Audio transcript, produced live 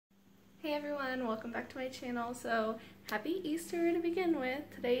everyone, welcome back to my channel. So happy Easter to begin with.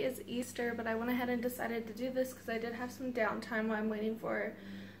 Today is Easter, but I went ahead and decided to do this because I did have some downtime while I'm waiting for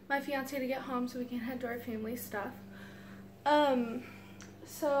my fiance to get home so we can head to our family stuff.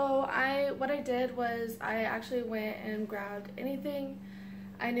 So what I did was I actually went and grabbed anything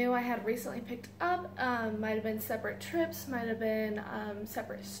I knew I had recently picked up. Might have been separate trips, might have been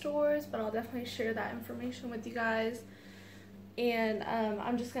separate stores, but I'll definitely share that information with you guys. And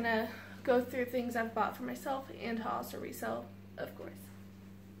I'm just gonna go through things I've bought for myself and to also resell, of course.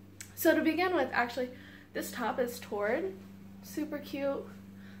 So to begin with, actually, this top is Torrid. Super cute.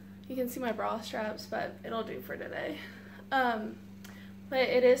 You can see my bra straps, but it'll do for today. But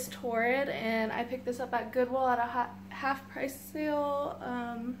it is Torrid, and I picked this up at Goodwill at a half price sale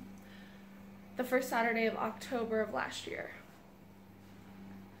the first Saturday of October of last year.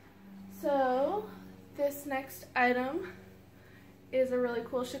 So this next item is a really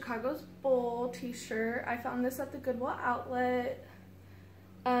cool Chicago's Bowl t-shirt. I found this at the Goodwill outlet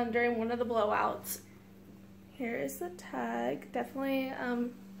during one of the blowouts. Here is the tag. Definitely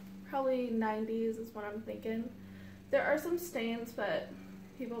probably 90s is what I'm thinking. There are some stains, but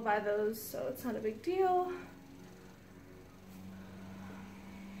people buy those, so it's not a big deal.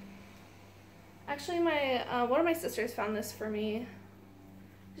 Actually, one of my sisters found this for me.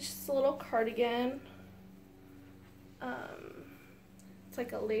 It's just a little cardigan. It's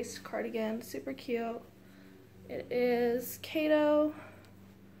like a laced cardigan, super cute. It is Kato.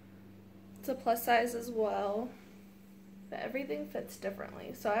 It's a plus size as well, but everything fits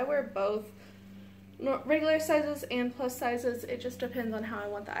differently. So I wear both regular sizes and plus sizes. It just depends on how I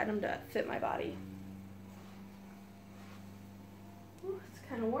want the item to fit my body. Ooh, it's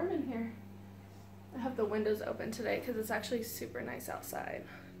kind of warm in here. I have the windows open today because it's actually super nice outside.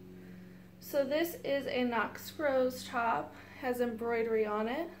 So this is a Knox Rose top. Has embroidery on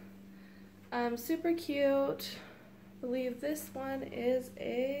it. Super cute. I believe this one is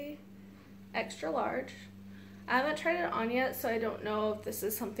a extra large. I haven't tried it on yet, so I don't know if this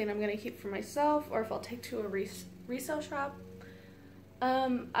is something I'm going to keep for myself or if I'll take to a resale shop.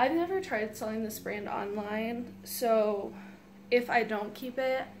 I've never tried selling this brand online, so if I don't keep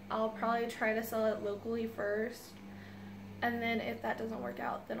it, I'll probably try to sell it locally first, and then if that doesn't work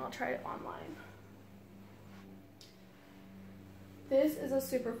out, then I'll try it online. This is a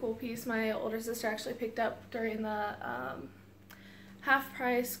super cool piece my older sister actually picked up during the half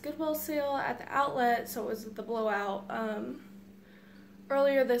price Goodwill sale at the outlet, so it was the blowout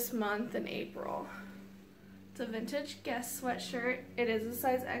earlier this month in April. It's a vintage Guess sweatshirt. It is a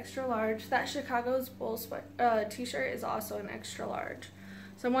size extra large. That Chicago's Bowl t-shirt is also an extra large.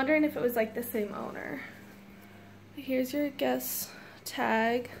 So I'm wondering if it was like the same owner. Here's your Guess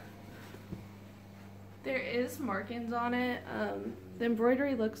tag. There is markings on it. The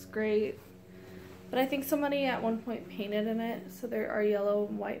embroidery looks great, but I think somebody at one point painted in it, so there are yellow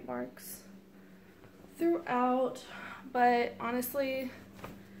and white marks throughout. But honestly,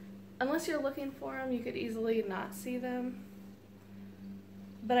 unless you're looking for them, you could easily not see them.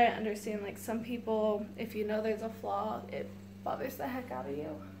 But I understand, like, some people, if you know there's a flaw, it bothers the heck out of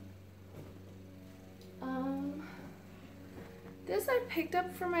you. This I picked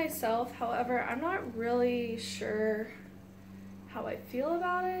up for myself, however, I'm not really sure how I feel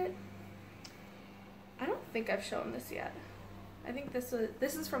about it. I don't think I've shown this yet. I think this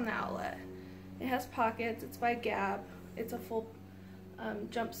is from the outlet. It has pockets, it's by Gap. It's a full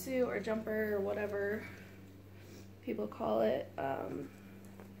jumpsuit or jumper or whatever people call it.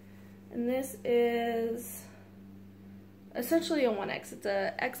 And this is essentially a 1X, it's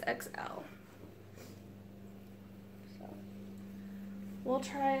a XXL. We'll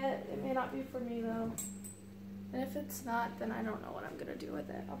try it. It may not be for me though. And if it's not, then I don't know what I'm gonna do with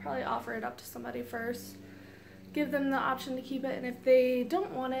it. I'll probably offer it up to somebody first, give them the option to keep it, and if they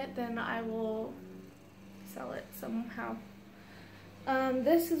don't want it, then I will sell it somehow.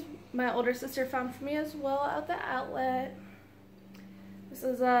 This is my older sister found for me as well at the outlet. This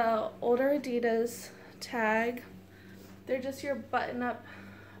is a older Adidas tag. They're just your button-up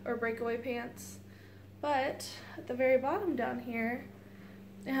or breakaway pants. But at the very bottom down here,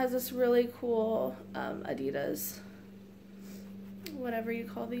 it has this really cool Adidas, whatever you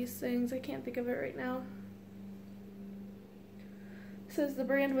call these things. I can't think of it right now. It says the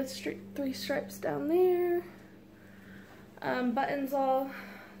brand with 3 stripes down there. Buttons all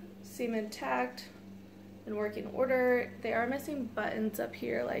seem intact, in working order. They are missing buttons up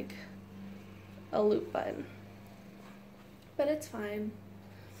here, like a loop button, but it's fine.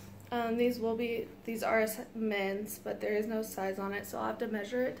 These are men's, but there is no size on it, so I'll have to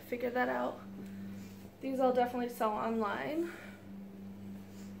measure it to figure that out. These I'll definitely sell online.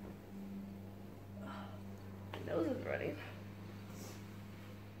 nose is running.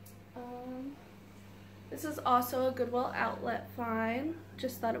 This is also a Goodwill outlet find.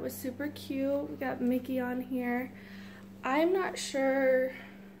 Just thought it was super cute. We got Mickey on here. I'm not sure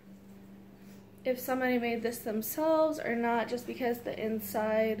if somebody made this themselves or not, just because the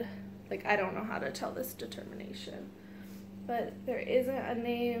inside, like, I don't know how to tell this determination. But there isn't a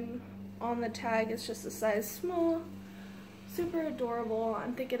name on the tag. It's just a size small. Super adorable.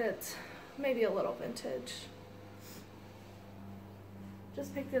 I'm thinking it's maybe a little vintage.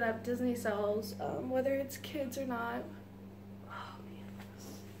 Just picked it up. Disney sells, whether it's kids or not. Oh, man.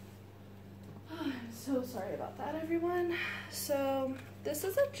 Oh, I'm so sorry about that, everyone. So, this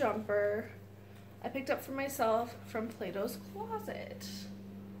is a jumper I picked up for myself from Plato's Closet.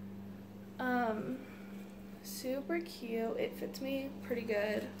 Super cute. It fits me pretty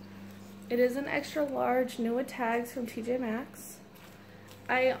good. It is an extra large, new with tags from TJ Maxx.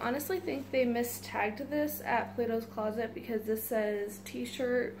 I honestly think they mistagged this at Plato's Closet because this says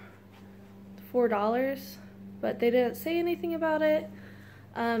t-shirt $4, but they didn't say anything about it.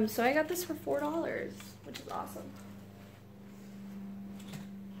 So I got this for $4, which is awesome.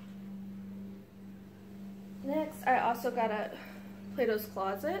 Next, I also got a Plato's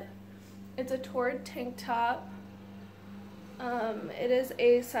Closet. It's a Torrid tank top. It is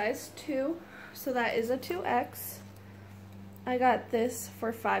a size 2, so that is a 2X. I got this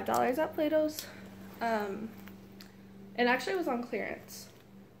for $5 at Plato's. It actually was on clearance,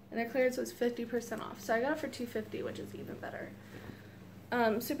 and their clearance was 50% off, so I got it for $2.50, which is even better.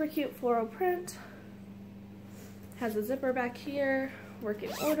 Super cute floral print. Has a zipper back here,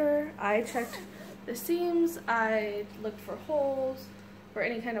 working order. I checked the seams, I looked for holes, or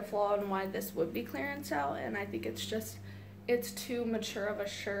any kind of flaw in why this would be clearance out, and I think it's too mature of a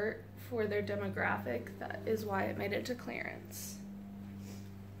shirt for their demographic. That is why it made it to clearance.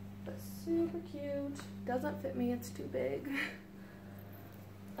 But super cute. Doesn't fit me, it's too big.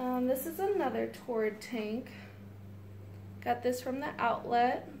 This is another Torrid tank. Got this from the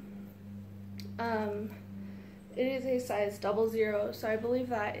outlet. It is a size 00, so I believe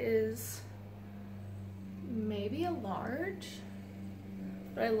that is maybe a large.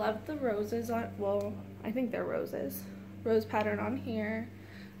 But I love the roses on, well, I think they're roses. Rose pattern on here.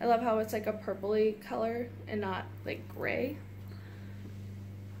 I love how it's like a purpley color and not like gray.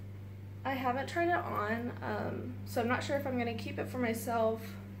 I haven't tried it on, so I'm not sure if I'm gonna keep it for myself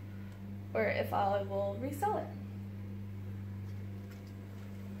or if I will resell it.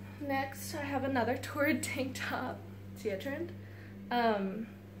 Next, I have another Torrid tank top. See a trend?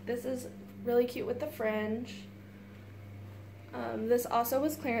 This is really cute with the fringe. This also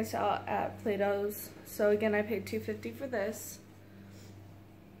was clearance out at Plato's, so again I paid $2.50 for this.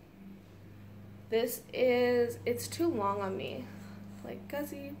 It's too long on me. Like,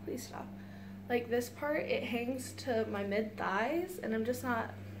 Guzzy, please stop. Like, this part, it hangs to my mid-thighs, and I'm just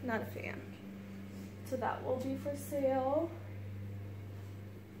not a fan. So that will be for sale.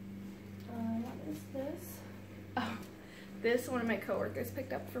 What is this? Oh, this one of my coworkers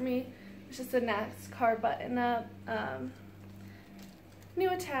picked up for me. It's just a NASCAR button-up. New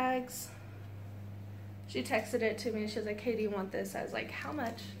with tags. She texted it to me. She was like, hey, do you want this? I was like, how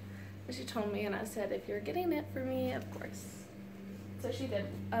much? And she told me, and I said, if you're getting it for me, of course. So she did.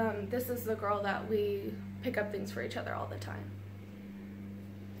 This is the girl that we pick up things for each other all the time.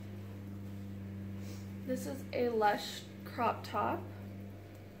 This is a Lush crop top.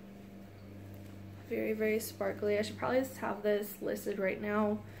 Very, very sparkly. I should probably just have this listed right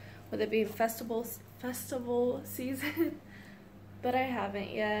now with it being festival season. But I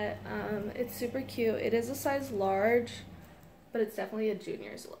haven't yet. It's super cute. It is a size large, but it's definitely a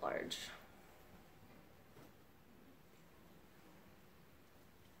junior's large.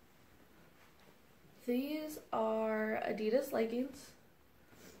 These are Adidas leggings.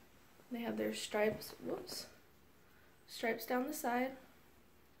 They have their stripes, stripes down the side.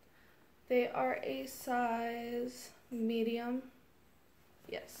 They are a size medium.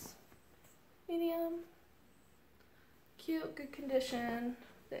 Yes, medium. Cute, good condition.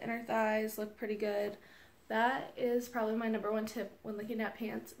 The inner thighs look pretty good. That is probably my #1 tip when looking at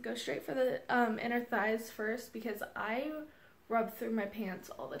pants. Go straight for the inner thighs first, because I rub through my pants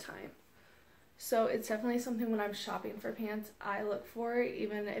all the time. So it's definitely something when I'm shopping for pants I look for,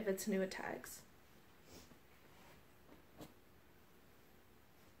 even if it's new with tags.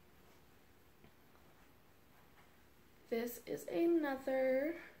 This is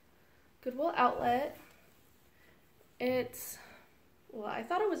another Goodwill outlet. Well, I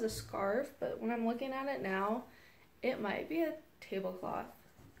thought it was a scarf, but when I'm looking at it now, it might be a tablecloth.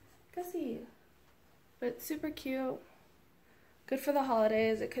 Gussie. But it's super cute. Good for the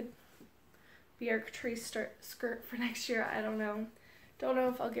holidays. It could be our tree skirt for next year. I don't know. Don't know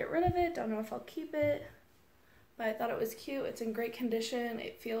if I'll get rid of it. Don't know if I'll keep it. But I thought it was cute. It's in great condition.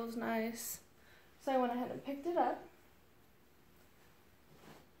 It feels nice. So I went ahead and picked it up.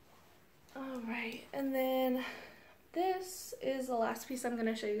 Alright, and then this is the last piece I'm going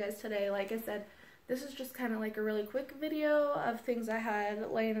to show you guys today. Like I said, this is just kind of like a really quick video of things I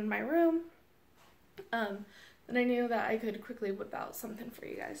had laying in my room. And I knew that I could quickly whip out something for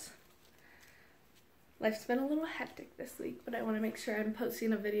you guys. Life's been a little hectic this week, but I want to make sure I'm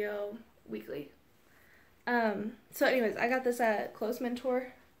posting a video weekly. So anyways, I got this at Clothes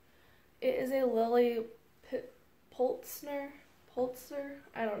Mentor. It is a Lily Pulitzer.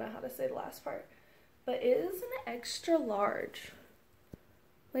 I don't know how to say the last part. But it is an extra large.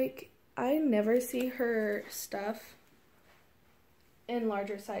 Like, I never see her stuff in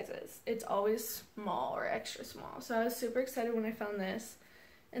larger sizes. It's always small or extra small. So I was super excited when I found this.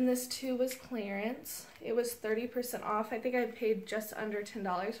 And this too was clearance. It was 30% off. I think I paid just under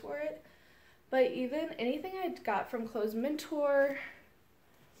 $10 for it. But even anything I got from Clothes Mentor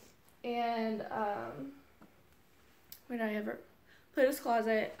and when I ever Plato's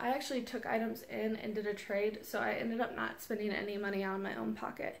Closet, I actually took items in and did a trade, so I ended up not spending any money out of my own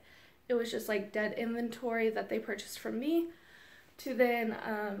pocket. It was just like dead inventory that they purchased from me to then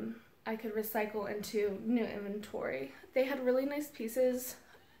I could recycle into new inventory. They had really nice pieces.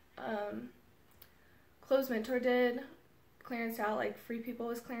 Clothes Mentor did clearance out, like Free People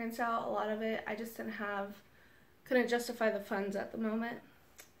was clearance out, a lot of it. I just couldn't justify the funds at the moment.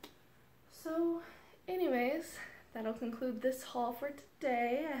 So anyways, that'll conclude this haul for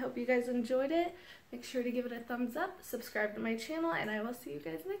today. I hope you guys enjoyed it. Make sure to give it a thumbs up, subscribe to my channel, and I will see you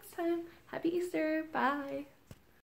guys next time. Happy Easter. Bye.